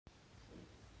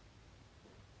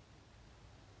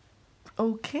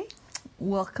Okay,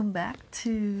 welcome back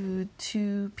to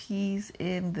Two Peas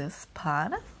in This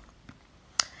Pod.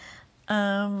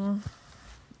 I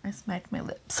smacked my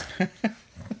lips.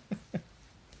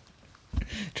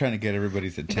 Trying to get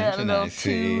everybody's Got a attention, little I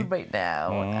see. tune right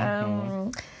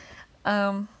now.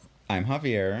 I'm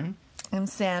Javier. I'm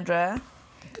Sandra.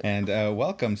 And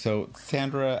welcome. So,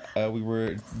 Sandra, we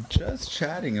were just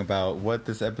chatting about what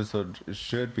this episode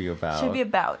should be about. Should be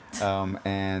about.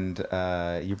 And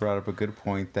you brought up a good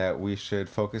point that we should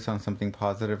focus on something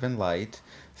positive and light.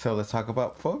 So let's talk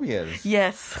about phobias.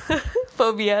 Yes,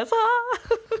 phobias.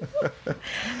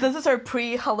 This is our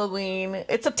pre-Halloween.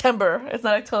 It's September. It's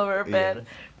not October, but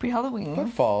pre-Halloween. But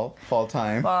fall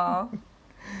time. Fall.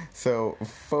 So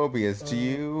phobias.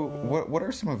 What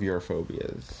are some of your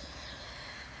phobias?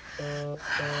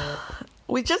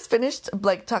 We just finished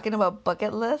talking about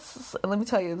bucket lists, and let me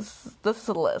tell you, this is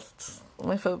a list.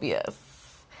 My phobias.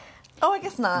 Oh, I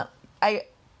guess not.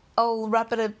 I'll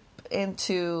wrap it up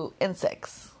into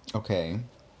insects. Okay.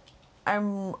 I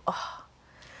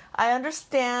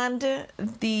understand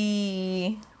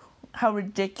how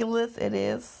ridiculous it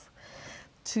is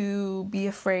to be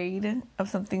afraid of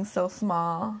something so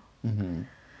small,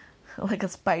 like a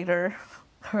spider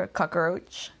or a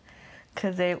cockroach,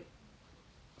 because they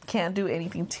can't do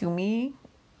anything to me.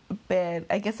 But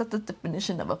I guess that's the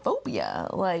definition of a phobia.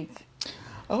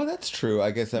 Oh, that's true.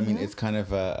 I guess it's kind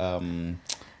of an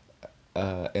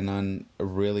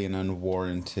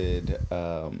unwarranted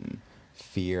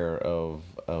fear of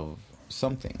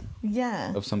something.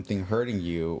 Yeah. Of something hurting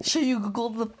you. Should you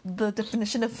Google the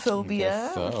definition of phobia? I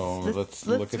guess so. Let's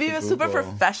look at be the super Google.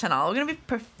 professional. We're gonna be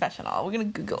professional. We're gonna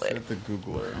Google Let's it. look at the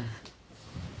Googler.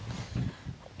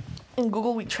 In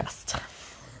Google we trust.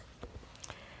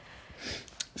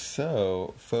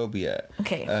 So, phobia.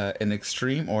 Okay. An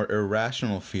extreme or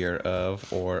irrational fear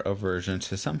of or aversion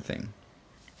to something.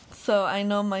 So I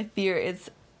know my fear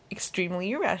is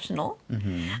extremely irrational.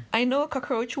 I know a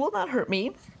cockroach will not hurt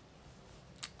me.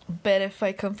 But if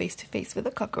I come face to face with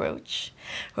a cockroach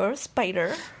or a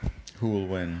spider, Who will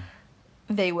win?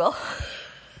 they will.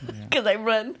 Because I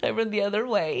run the other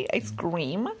way. I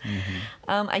scream.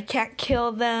 I can't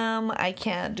kill them. I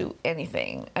can't do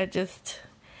anything. I just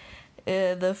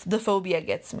the phobia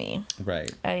gets me.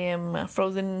 Right. I am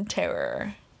frozen in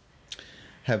terror.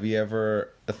 Have you ever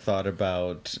thought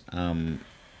about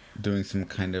doing some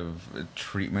kind of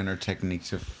treatment or technique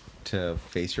to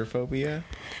face your phobia?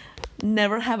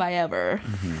 Never have I ever.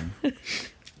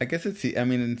 I guess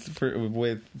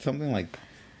with something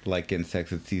like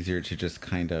insects, it's easier to just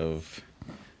kind of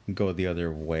go the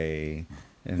other way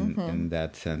in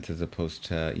that sense, as opposed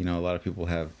to, a lot of people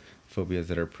have phobias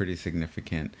that are pretty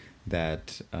significant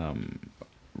that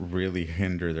really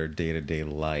hinder their day-to-day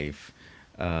life.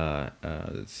 So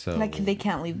They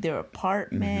can't leave their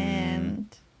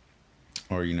apartment.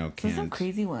 Or, There's can't. some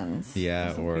crazy ones.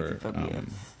 Yeah, Some or crazy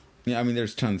phobias.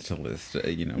 there's tons to list,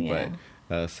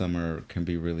 but some can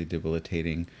be really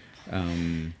debilitating.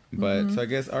 But so I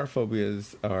guess our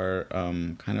phobias are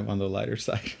kind of on the lighter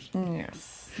side.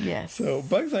 Yes. So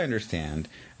bugs, I understand.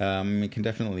 You can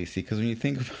definitely see, because when you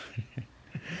think about it,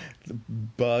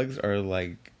 bugs are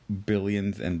like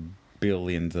billions and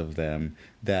billions of them,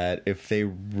 that if they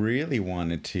really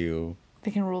wanted to,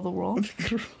 they can rule the world.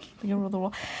 They can rule the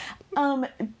world.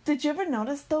 Did you ever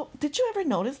notice though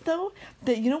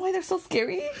that you know why they're so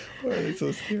scary? Why are they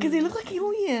so scary? Because they look like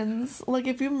aliens.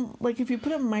 If you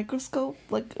put a microscope,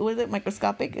 was it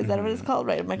microscopic? Is that what it's called?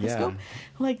 Right, a microscope.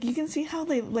 Yeah. You can see how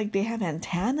they have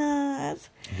antennas.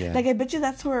 Yeah. I bet you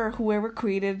that's where whoever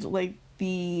created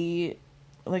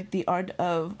the art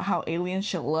of how aliens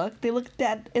should look. They looked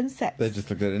at insects. They just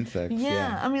look at insects.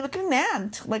 Yeah. I mean, look at an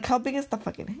ant. How big is the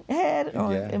fucking head?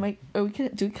 Or are we gonna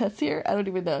do cuts here? I don't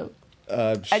even know.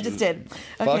 I just did.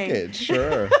 Fuck it,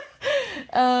 sure.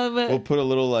 We'll put a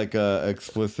little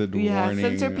explicit warning.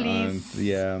 Censor please.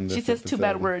 On this she says 2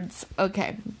 bad words.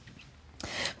 Okay.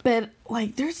 But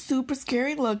they're super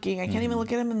scary looking. I can't even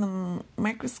look at them in the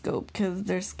microscope because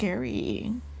they're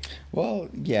scary. Well,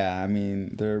 yeah. I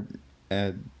mean, they're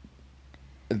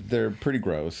pretty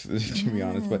gross, to be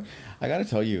honest. But I gotta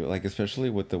tell you, especially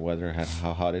with the weather,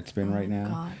 how hot it's been right now.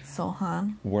 God, so hot.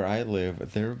 Where I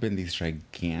live, there have been these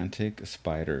gigantic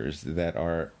spiders that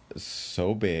are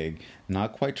so big,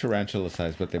 not quite tarantula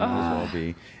size, but they might as well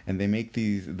be. And they make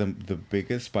the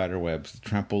biggest spider webs,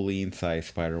 trampoline size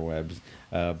spider webs,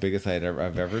 biggest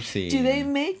I've ever seen. Do they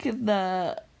make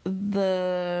the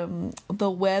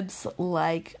webs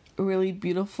really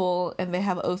beautiful and they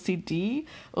have OCD,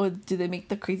 or do they make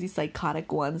the crazy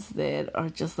psychotic ones that are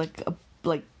just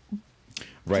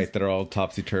Right, they're all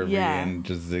topsy-turvy Yeah. and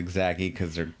just zigzaggy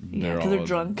because they're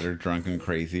drunk. They're drunk and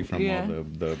crazy from all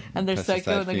the and they're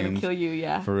psycho and they're gonna fumes. kill you.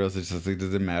 Yeah. For real, it's just it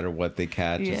doesn't matter what they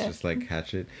catch. It's just like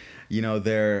catch it. You know,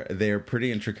 they're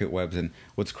pretty intricate webs, and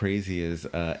what's crazy is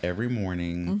every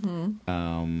morning,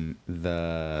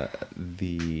 the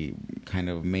kind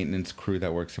of maintenance crew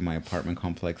that works in my apartment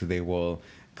complex, they will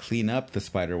clean up the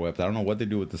spider webs. I don't know what they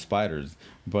do with the spiders,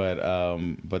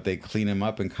 but they clean them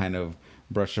up and kind of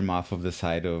brush them off of the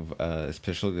side of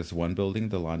especially this one building,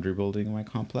 the laundry building in my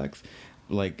complex.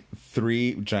 Like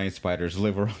 3 giant spiders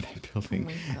live around that building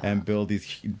and build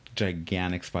these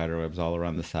gigantic spider webs all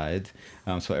around the sides.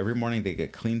 So every morning they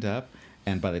get cleaned up,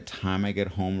 and by the time I get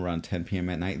home around 10 p.m.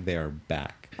 at night, they are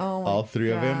back. All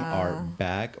 3 of them are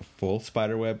back, full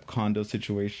spider web condo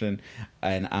situation,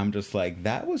 and I'm just like,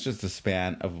 that was just a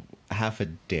span of half a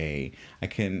day.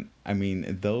 I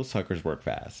mean, those suckers work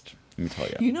fast. Let me tell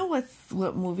you. You know what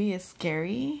movie is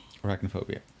scary?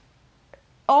 Arachnophobia.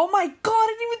 Oh my god, I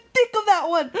didn't even think of that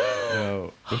one.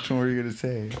 No. Which one were you going to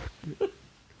say?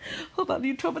 Hold on,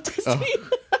 you traumatized me.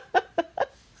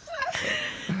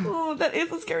 Oh, that is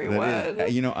a scary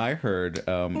one. You know, I heard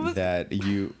that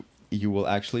you will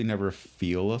actually never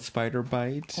feel a spider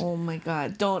bite. Oh my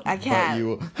god, I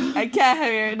can't. I can't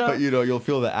have it. No. But you know, you'll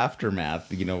feel the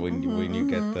aftermath, you know, when you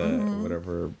get the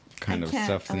whatever kind of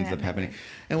stuff ends up happening.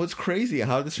 And what's crazy,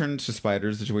 how this turns into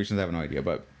spider situations, I have no idea,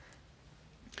 but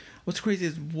what's crazy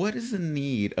is, what is the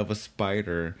need of a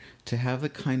spider to have the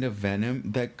kind of venom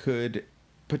that could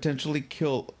potentially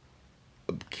kill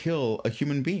a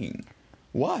human being?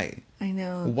 Why? I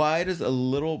know. Why does a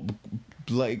little,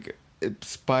 like,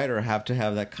 spider have to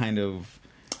have that kind of,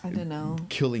 I don't know,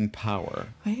 killing power?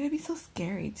 Why gotta be so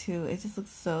scary too? It just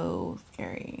looks so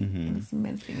scary. It's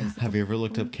menacing. Have you ever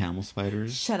looked up camel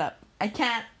spiders? Shut up! I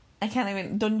can't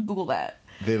even. Don't Google that.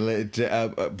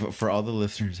 For all the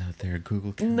listeners out there,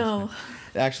 Google camel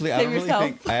spiders. Actually, I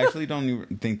actually don't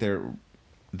even think they're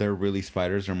really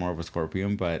spiders. They're more of a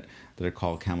scorpion, but they're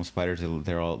called camel spiders.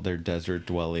 They're desert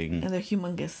dwelling, and they're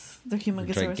humongous. They're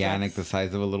gigantic, the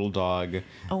size of a little dog.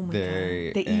 Oh my god!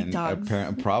 They eat dogs.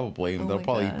 Probably. They'll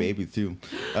probably eat babies too.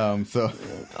 So. Oh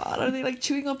god, are they like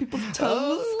chewing on people's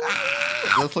toes?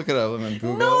 Let's look it up on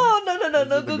Google. No,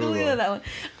 Google that one.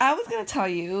 I was gonna tell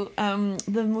you,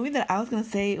 the movie that I was gonna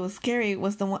say it was scary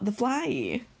was The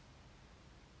Fly.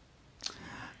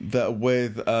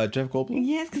 With Jeff Goldblum?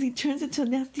 Yes, because he turns into a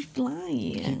nasty fly.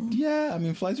 Yeah, I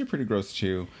mean, flies are pretty gross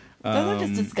too. Those are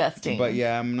just disgusting. But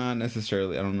yeah, I don't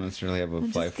necessarily have a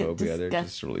fly phobia. They're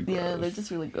just really gross. Yeah, they're just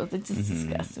really gross. They just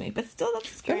disgust me. But still, that's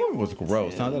scary. That one was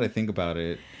gross. Now that I think about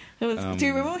it. Do you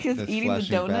remember when he was eating the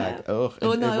donut? Oh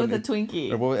no, it was a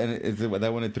Twinkie. And is it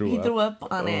that one it threw up? He threw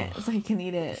up on it so he can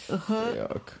eat it.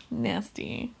 Yuck.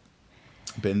 Nasty.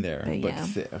 Been there, but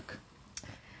sick.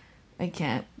 I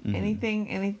can't.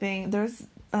 Anything. There's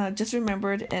just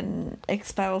remembered an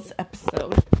X-Files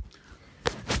episode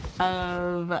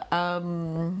of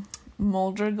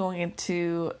Mulder going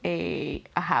into a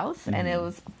house and it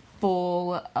was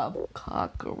full of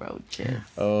cockroaches.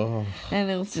 Oh.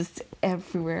 And it was just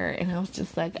everywhere. And I was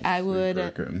just like, I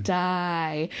would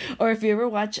die. Or if you ever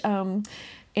watch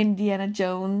Indiana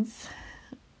Jones,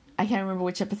 I can't remember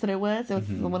which episode it was. It was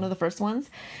one of the first ones.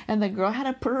 And the girl had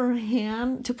to put her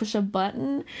hand to push a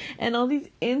button. And all these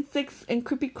insects and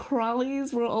creepy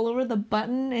crawlies were all over the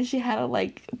button. And she had to,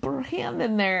 like, put her hand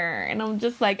in there. And I'm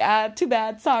just like, too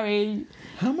bad. Sorry.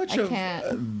 How much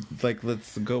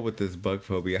let's go with this bug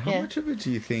phobia. How much of it do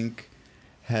you think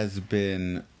has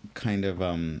been kind of,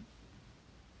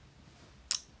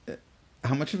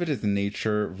 how much of it is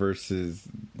nature versus,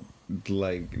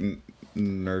 like,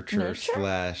 nurture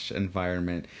 /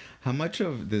 environment? How much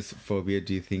of this phobia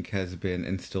do you think has been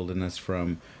instilled in us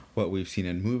from what we've seen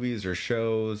in movies or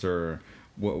shows, or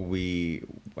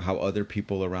how other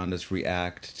people around us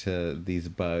react to these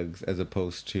bugs, as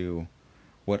opposed to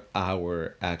what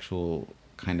our actual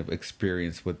kind of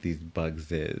experience with these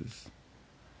bugs is?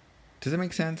 Does that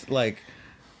make sense? Like,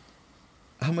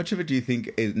 how much of it do you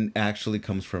think it actually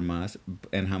comes from us,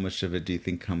 and how much of it do you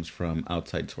think comes from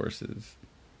outside sources?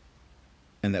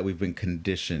 And that we've been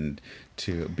conditioned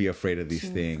to be afraid of these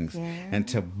things, and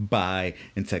to buy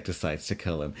insecticides to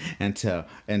kill them, and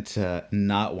to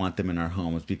not want them in our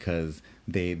homes because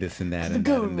they this and that and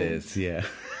that and this. Yeah.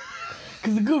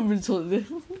 Because the government told it.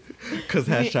 Because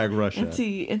hashtag Russia.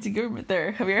 Anti-government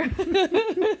there, Javier.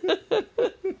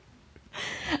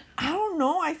 I don't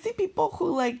know. I see people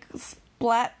who, like,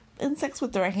 splat insects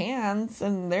with their hands,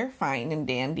 and they're fine and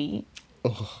dandy.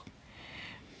 Ugh.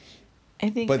 I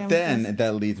think. But then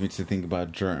that leads me to think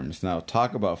about germs. Now,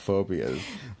 talk about phobias.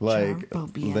 Like,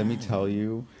 Germphobia. let me tell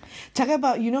you. Talk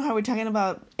about, you know how we're talking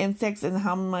about insects and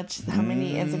how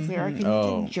many insects there are. Can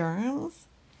you take germs?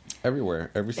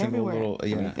 Everywhere. Every single little,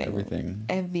 everything.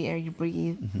 Every air you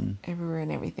breathe, everywhere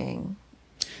and everything.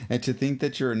 And to think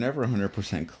that you're never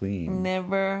 100% clean.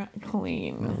 Never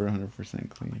clean. Never 100%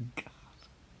 clean.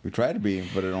 We try to be,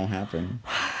 but it don't happen.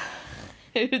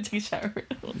 I had to take a shower.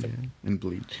 Yeah. And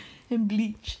bleach. And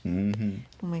bleach. Mm-hmm.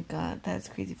 Oh my god, that's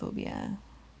crazy phobia.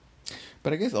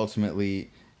 But I guess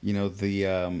ultimately, you know,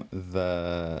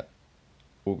 the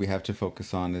what we have to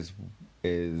focus on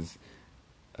is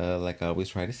like I always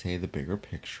try to say, the bigger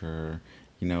picture.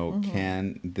 You know,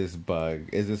 is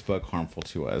this bug harmful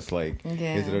to us? Like,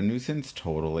 is it a nuisance?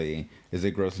 Totally. Is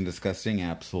it gross and disgusting?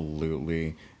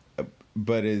 Absolutely.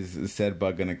 But is said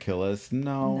bug gonna kill us?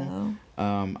 No.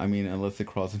 I mean, unless it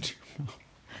crawls into your mouth.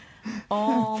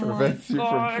 Oh prevents my you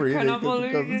god, from breathing I cannot because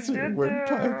it goes believe into you your did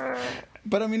windpipe.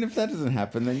 But I mean, if that doesn't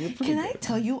happen, then you're pretty Can I good.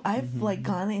 tell you, I've like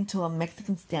gone into a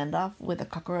Mexican standoff with a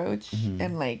cockroach,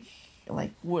 and like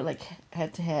we're like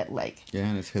head to head, like Yeah,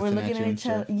 and it's we're hissing looking at you at and each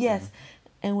other. stuff. Yes,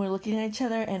 and we're looking at each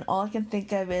other, and all I can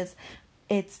think of is,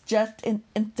 it's just an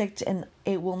insect, and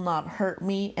it will not hurt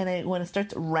me. And when it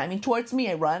starts ramming towards me,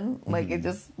 I run. Like it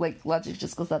just logic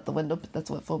just goes out the window. But that's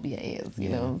what phobia is, you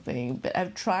know what I'm saying? But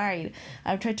I've tried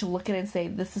to look at it and say,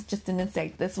 this is just an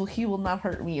insect. He will not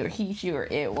hurt me, or she or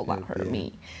it will not hurt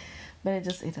me. But it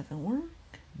doesn't work.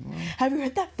 Well, Have you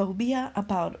heard that phobia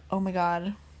about? Oh my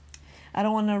god, I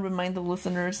don't want to remind the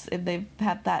listeners if they've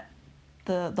had that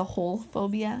the hole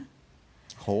phobia.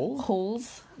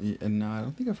 Holes. Yeah, no, I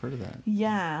don't think I've heard of that.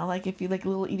 Yeah, like if you like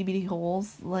little itty bitty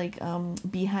holes, like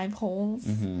beehive holes.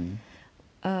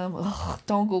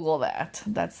 Don't Google that.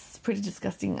 That's pretty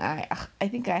disgusting. I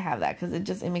think I have that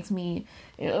because it makes me.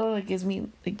 It gives me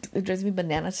it drives me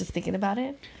bananas just thinking about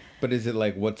it. But is it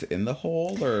like what's in the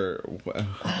hole, or?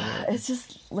 It's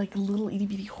just like little itty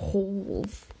bitty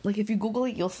holes. Like if you Google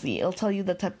it, you'll see. It'll tell you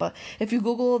the type of. If you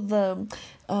Google the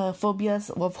phobias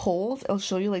of holes, it'll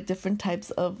show you like different types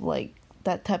of like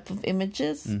that type of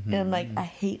images. And like I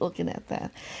hate looking at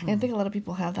that. And I think a lot of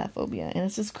people have that phobia, and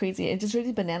it's just crazy. It just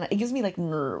really banana. It gives me like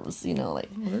nerves, you know, like.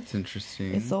 Oh, that's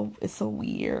interesting. It's so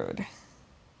weird.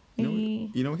 You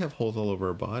know we have holes all over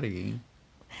our body.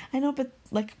 I know, but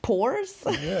like pores.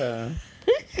 Yeah.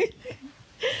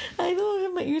 I don't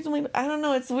have my ears. I don't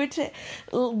know. It's weird to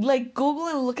like Google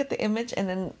and look at the image and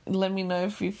then let me know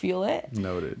if you feel it.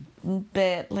 Noted.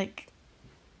 But like,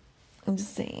 I'm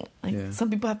just saying. Like some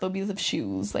people have phobias of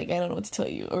shoes. Like I don't know what to tell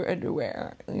you, or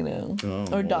underwear. You know,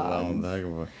 or dogs.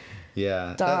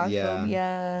 Yeah. Dog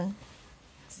phobia.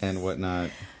 And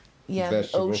whatnot. Yeah,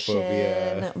 vegetable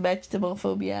phobia. Vegetable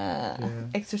phobia,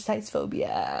 exercise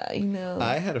phobia, you know.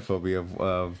 I had a phobia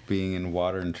of being in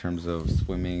water in terms of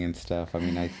swimming and stuff. I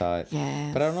mean, I thought...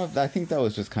 Yes. But I don't know, I think that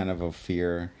was just kind of a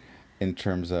fear in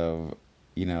terms of,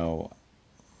 you know,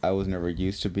 I was never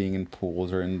used to being in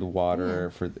pools or in the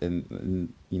water you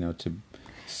know, to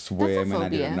swim, and I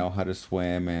didn't know how to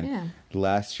swim. And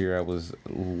last year I was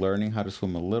learning how to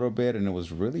swim a little bit, and it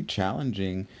was really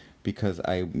challenging because,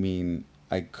 I mean...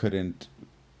 I couldn't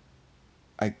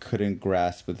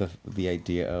grasp the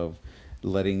idea of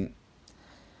letting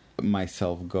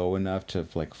myself go enough to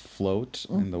like float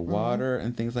in the water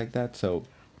and things like that. So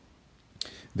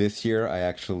this year I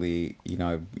actually, you know,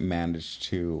 I've managed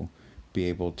to be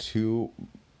able to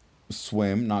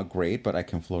swim, not great, but I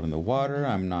can float in the water.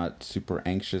 I'm not super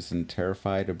anxious and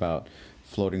terrified about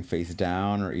floating face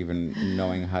down, or even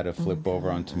knowing how to flip over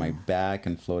onto my back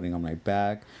and floating on my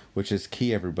back, which is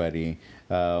key, everybody.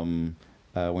 When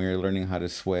you're learning how to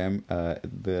swim,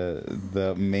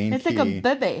 the main it's key... It's like a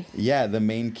bebe. Yeah, the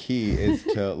main key is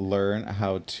to learn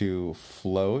how to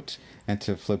float and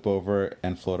to flip over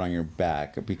and float on your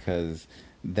back, because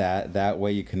that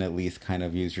way you can at least kind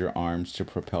of use your arms to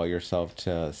propel yourself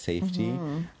to safety.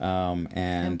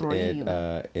 And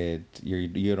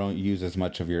you don't use as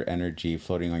much of your energy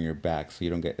floating on your back, so you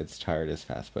don't get as tired as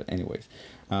fast. But anyways,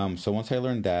 so once I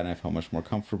learned that and I felt much more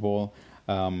comfortable,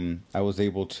 I was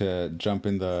able to jump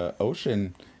in the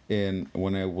ocean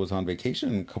when I was on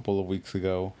vacation a couple of weeks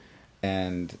ago,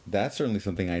 and that's certainly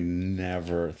something I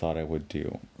never thought I would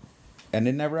do. And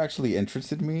it never actually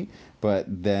interested me, but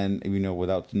then, you know,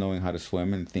 without knowing how to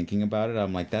swim and thinking about it,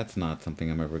 I'm like, that's not something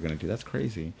I'm ever going to do. That's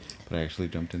crazy. But I actually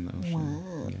jumped in the ocean.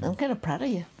 Wow. Yeah. I'm kind of proud of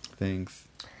you. Thanks.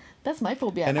 That's my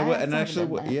phobia. And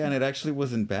it actually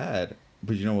wasn't bad.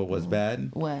 But you know what was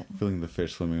bad? What? Feeling the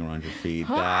fish swimming around your feet.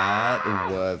 That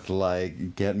was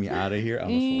like, get me out of here. I'm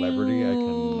a celebrity. I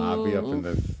cannot be up in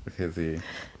this hizzy.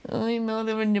 I know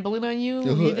they were nibbling on you.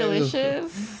 Were you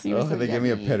delicious? You were so They gave me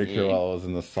a yummy. pedicure while I was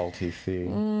in the salty sea.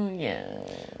 Yeah.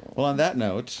 Well, on that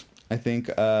note, I think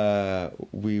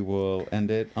we will end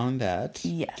it on that.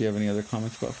 Yes. Do you have any other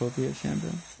comments about phobia,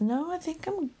 Sandra? No, I think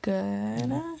I'm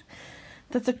good.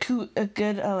 That's a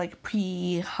good like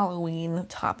pre-Halloween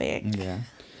topic. Yeah.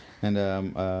 And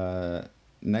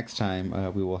next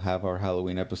time we will have our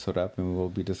Halloween episode up, and we will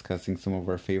be discussing some of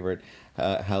our favorite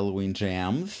Halloween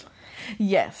jams.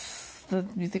 Yes, the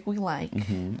music we like.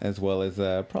 As well as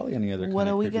probably any other. What kind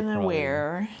are of we creepy gonna crawly.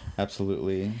 wear?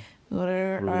 Absolutely. What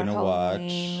are What are we our gonna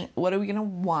Halloween? watch? What are we gonna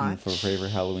watch? For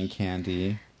favorite Halloween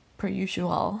candy, Per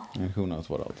usual. and who knows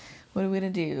what else. What are we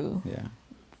gonna do? Yeah,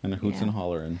 and the hoots Yeah. and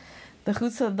hollering. The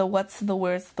who's, the what's, the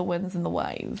where's, the whens, and the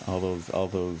whys. All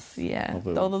those. Yeah,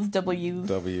 all those W's.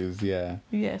 W's, yeah.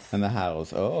 Yes. And the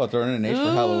hows. Oh, throwing an H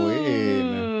for Halloween.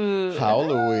 Ooh.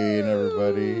 Halloween,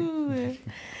 everybody. Ooh.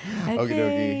 Okie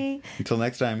Okay. dokie. Until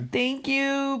next time. Thank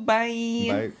you. Bye.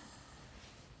 Bye.